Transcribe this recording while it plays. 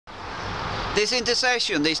This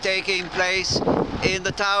intercession is taking place in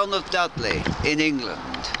the town of Dudley in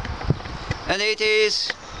England, and it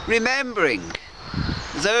is remembering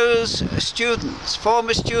those students,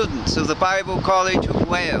 former students of the Bible College of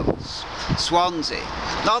Wales, Swansea,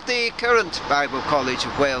 not the current Bible College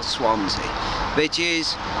of Wales, Swansea, which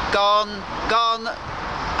is gone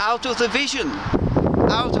out of the vision,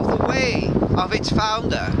 out of the way of its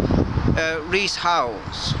founder, Rees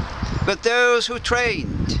Howells, but those who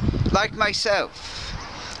trained, like myself,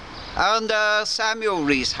 under Samuel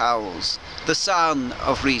Rees Howells, the son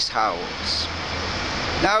of Rees Howells.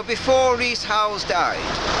 Now, before Rees Howells died,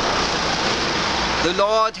 the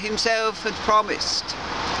Lord himself had promised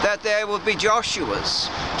that there would be Joshuas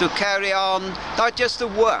to carry on not just the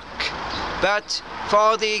work, but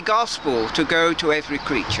for the gospel to go to every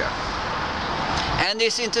creature. And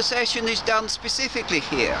this intercession is done specifically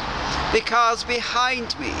here, because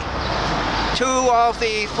behind me, two of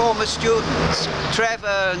the former students,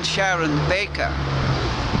 Trevor and Sharon Baker,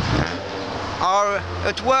 are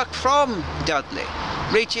at work from Dudley,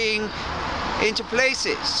 reaching into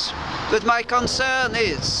places. But my concern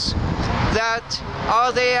is that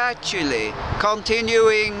are they actually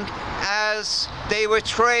continuing as they were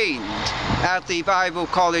trained at the Bible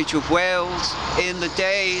College of Wales in the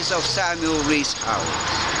days of Samuel Rees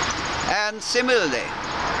Howells? And similarly,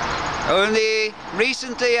 only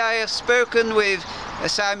recently I have spoken with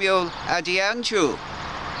Samuel Adianju,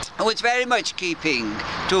 who is very much keeping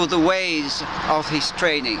to the ways of his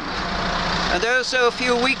training. And also a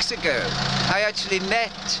few weeks ago, I actually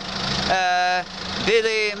met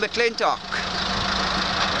Billy McClintock.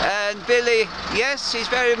 And Billy, yes, he's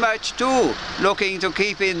very much too looking to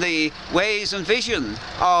keep in the ways and vision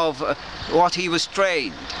of what he was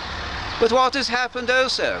trained. But what has happened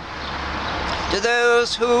also to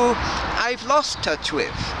those who I've lost touch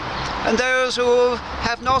with, and those who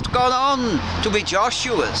have not gone on to be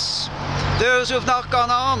Joshuas, those who have not gone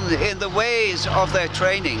on in the ways of their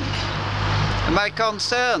training. And my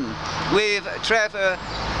concern with Trevor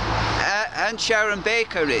and Sharon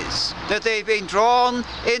Baker is that they've been drawn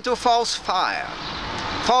into false fire,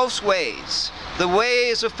 false ways, the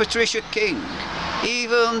ways of Patricia King,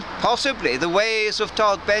 even possibly the ways of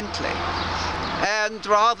Todd Bentley, and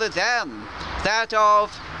rather than that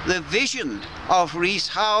of the vision of Rees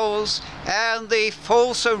Howells and the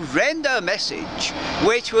full surrender message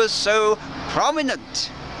which was so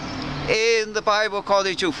prominent in the Bible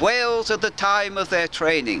College of Wales at the time of their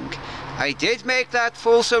training. I did make that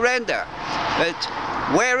full surrender, but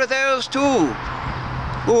where are those two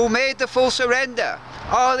who made the full surrender?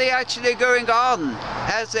 Are they actually going on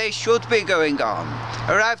as they should be going on?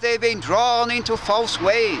 Or have they been drawn into false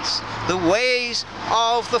ways, the ways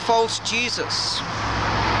of the false Jesus?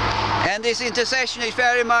 And this intercession is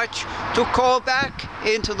very much to call back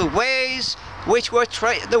into the ways which were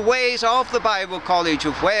the ways of the Bible College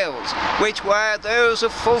of Wales, which were those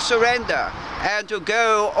of full surrender, and to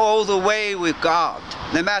go all the way with God,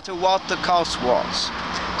 no matter what the cost was.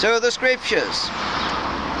 So the scriptures,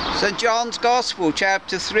 St. John's Gospel,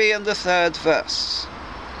 chapter 3 and the 3rd verse.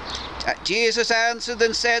 Jesus answered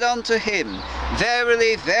and said unto him,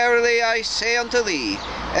 Verily, verily, I say unto thee,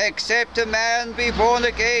 except a man be born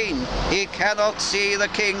again, he cannot see the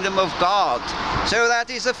kingdom of God. So that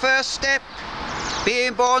is the first step,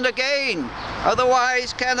 being born again,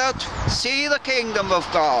 otherwise cannot see the kingdom of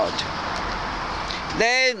God.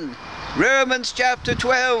 Then, Romans chapter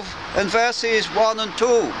 12 and verses 1 and 2.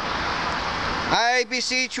 I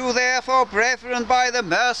beseech you therefore, brethren, by the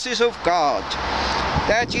mercies of God,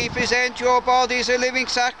 that ye present your bodies a living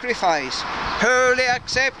sacrifice, wholly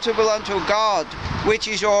acceptable unto God, which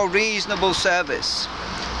is your reasonable service.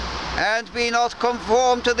 And be not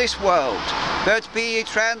conformed to this world, but be ye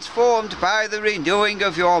transformed by the renewing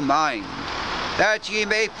of your mind, that ye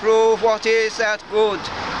may prove what is that good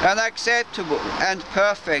and acceptable and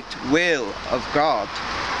perfect will of God.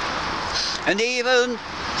 And even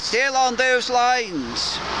still on those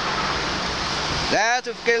lines, that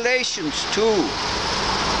of Galatians 2.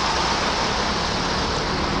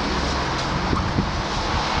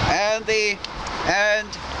 And the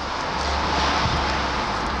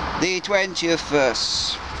 20th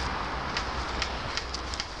verse.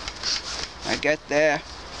 I get there.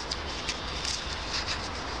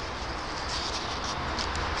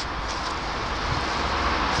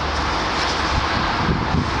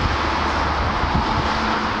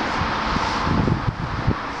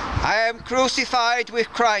 I am crucified with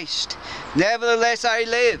Christ, nevertheless I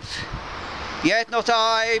live. Yet not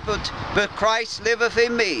I, but Christ liveth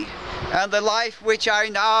in me, and the life which I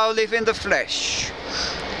now live in the flesh,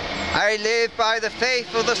 I live by the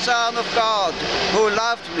faith of the Son of God, who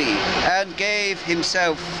loved me and gave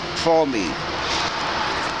himself for me.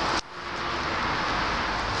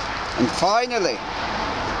 And finally,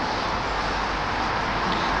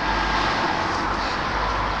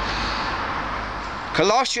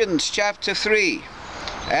 Colossians chapter 3,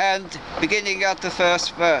 and beginning at the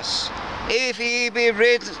first verse. If ye be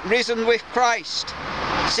risen with Christ,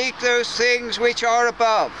 seek those things which are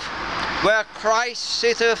above, where Christ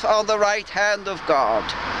sitteth on the right hand of God.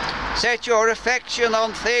 Set your affection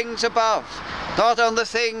on things above, not on the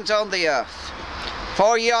things on the earth.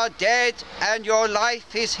 For ye are dead, and your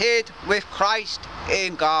life is hid with Christ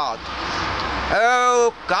in God.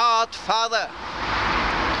 O God, Father,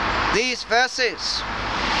 these verses.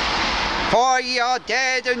 For ye are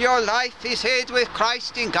dead, and your life is hid with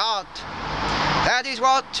Christ in God. That is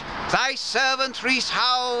what thy servant Rees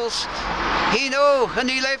Howells, he knew, and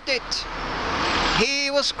he lived it. He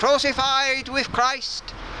was crucified with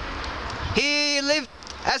Christ. He lived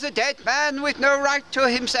as a dead man with no right to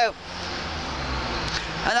himself.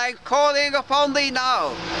 And I'm calling upon thee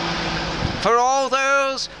now, for all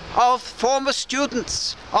those of former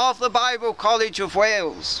students of the Bible College of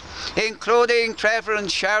Wales, including Trevor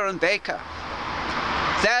and Sharon Baker,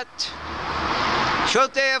 that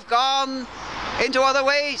should they have gone into other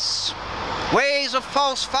ways, ways of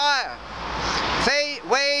false fire,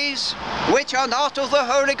 ways which are not of the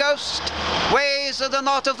Holy Ghost, ways that are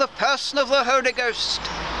not of the person of the Holy Ghost,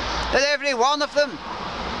 that every one of them,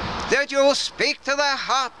 that you will speak to their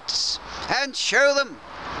hearts and show them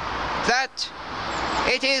that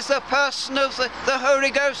it is the person of the Holy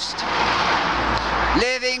Ghost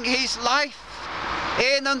living his life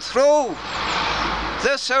in and through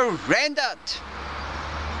the surrendered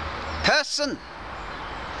person.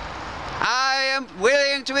 I am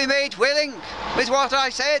willing to be made willing with what I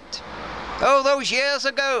said all those years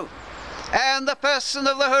ago, and the person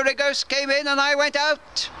of the Holy Ghost came in and I went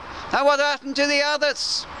out. And what happened to the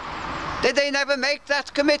others? Did they never make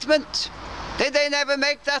that commitment? Did they never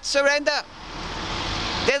make that surrender?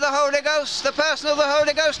 Did the Holy Ghost, the person of the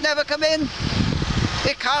Holy Ghost, never come in?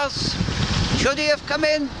 Because should he have come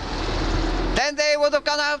in, then they would have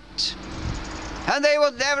gone out, and they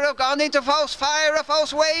would never have gone into false fire or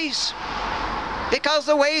false ways. Because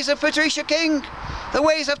the ways of Patricia King, the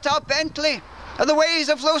ways of Todd Bentley, and the ways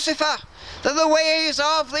of Lucifer, they're the ways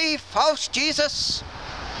of the false Jesus.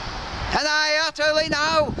 And I utterly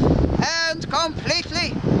now and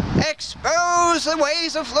completely expose the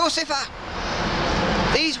ways of Lucifer.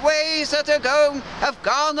 These ways that have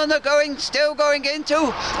gone and are going, still going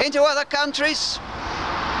into other countries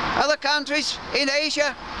in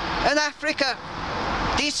Asia and Africa,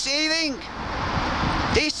 deceiving,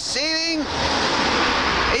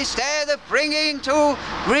 instead of bringing into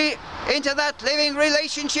that living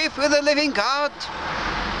relationship with the living God,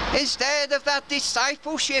 instead of that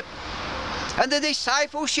discipleship. And the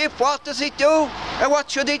discipleship, what does it do? And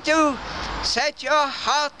what should it do? Set your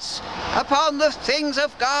hearts upon the things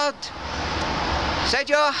of God. Set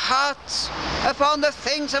your hearts upon the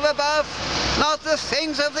things of above, not the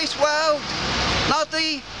things of this world, not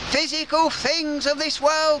the physical things of this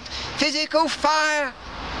world, physical fire.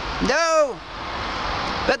 No,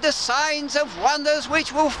 but the signs of wonders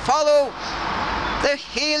which will follow, the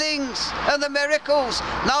healings and the miracles,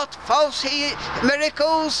 not false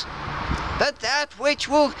miracles, but that which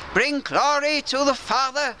will bring glory to the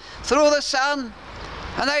Father through the Son.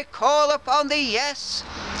 And I call upon thee, yes,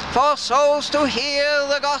 for souls to hear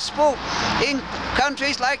the gospel in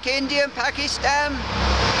countries like India and Pakistan,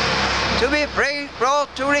 to be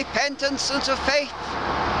brought to repentance and to faith,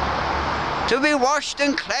 to be washed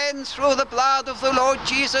and cleansed through the blood of the Lord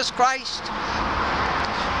Jesus Christ,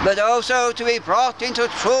 but also to be brought into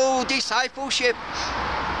true discipleship,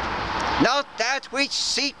 not that which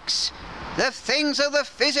seeks the things of the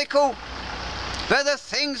physical, but the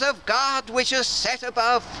things of God which are set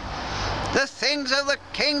above, the things of the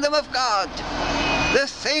kingdom of God, the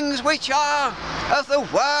things which are of the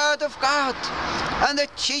Word of God, and the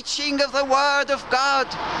teaching of the Word of God.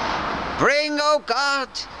 Bring, O God,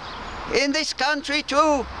 in this country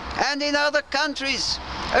too, and in other countries,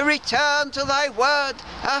 a return to thy Word,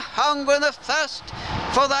 a hunger and a thirst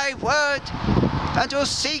for thy Word, and to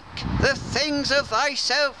seek the things of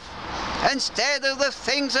thyself, instead of the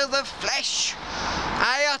things of the flesh.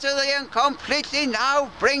 I utterly and completely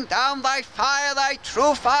now bring down thy fire, thy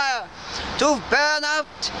true fire, to burn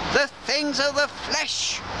out the things of the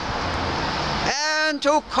flesh, and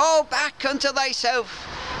to call back unto thyself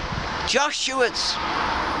Joshua's,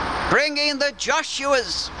 bringing the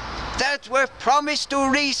Joshua's that were promised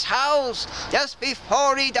to Rees Howells just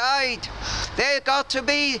before he died. There got to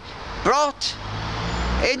be brought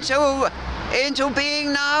into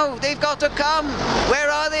being now. They've got to come. Where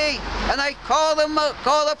are they? And I call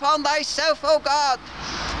upon thyself, O God,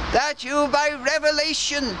 that you by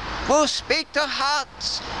revelation will speak to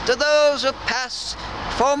hearts, to those of past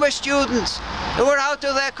former students who are out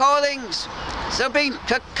of their callings, so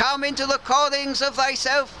come into the callings of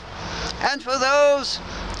thyself. And for those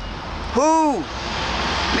who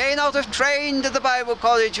may not have trained at the Bible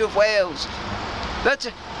College of Wales,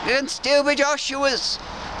 but can still be Joshua's,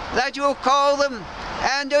 that you will call them,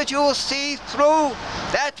 and that you will see through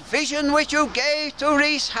that vision which you gave to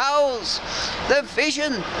Rees Howells, the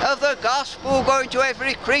vision of the gospel going to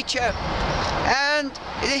every creature. And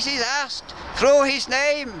this is asked through his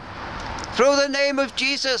name, through the name of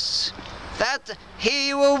Jesus, that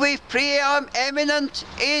he will be preeminent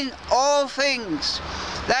in all things,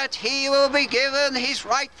 that he will be given his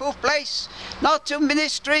rightful place, not to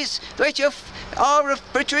ministries which are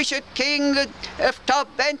of Patricia King, of Todd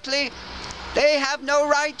Bentley. They have no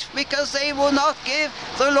right, because they will not give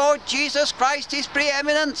the Lord Jesus Christ his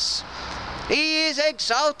preeminence. He is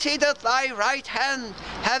exalted at thy right hand,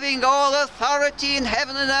 having all authority in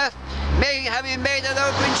heaven and earth, having made an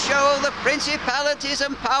open show of the principalities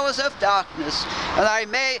and powers of darkness. And I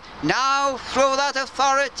may now, through that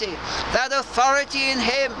authority in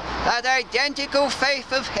him, that identical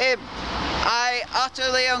faith of him, I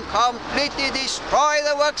utterly and completely destroy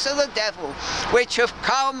the works of the devil, which have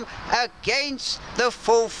come against the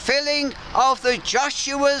fulfilling of the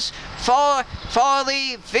Joshuas for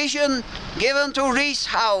the vision given to Rees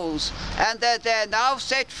Howells, and that they're now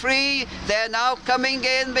set free, they're now coming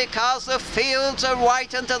in because the fields are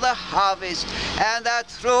white unto the harvest, and that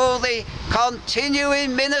through the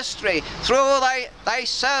continuing ministry, through thy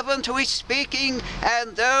servant who is speaking,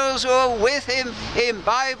 and those who are with him in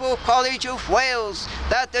Bible College of Wales,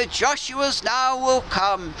 that the Joshuas now will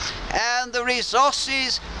come, and the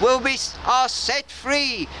resources are set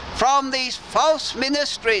free from these false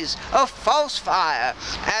ministries of false fire,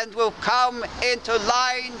 and will come into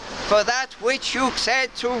line for that which you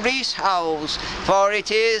said to Rees Howells. For it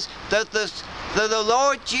is that the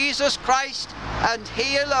Lord Jesus Christ and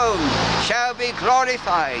he alone shall be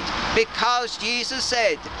glorified, because Jesus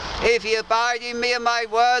said, if ye abide in me and my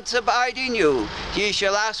words abide in you, ye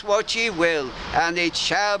shall ask what ye will, and it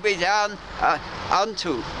shall be done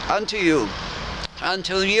unto you.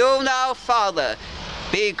 Until you now, Father,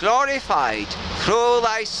 be glorified through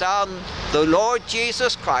thy Son, the Lord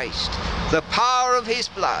Jesus Christ, the power of his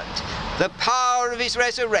blood, the power of his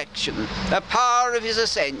resurrection, the power of his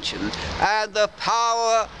ascension, and the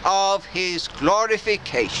power of his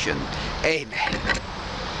glorification. Amen.